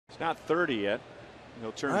not 30 yet.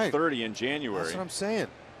 He'll turn 30 in January. That's what I'm saying.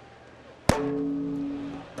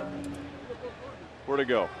 Where'd it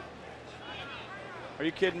go? Are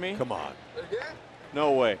you kidding me? Come on.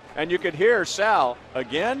 No way. And you could hear Sal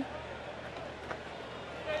again.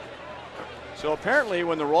 So apparently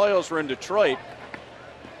when the Royals were in Detroit,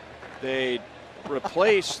 they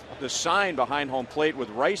replaced the sign behind home plate with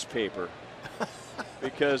rice paper.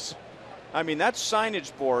 Because, I mean, that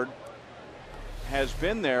signage board has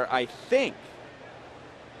been there, I think,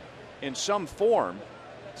 in some form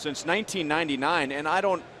since 1999, and I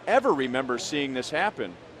don't ever remember seeing this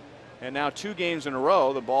happen. And now 2 games in a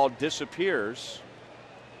row, the ball disappears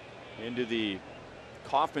into the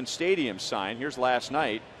Kauffman Stadium sign. Here's last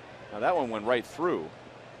night. Now that one went right through.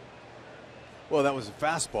 Well, that was a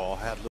fastball. Had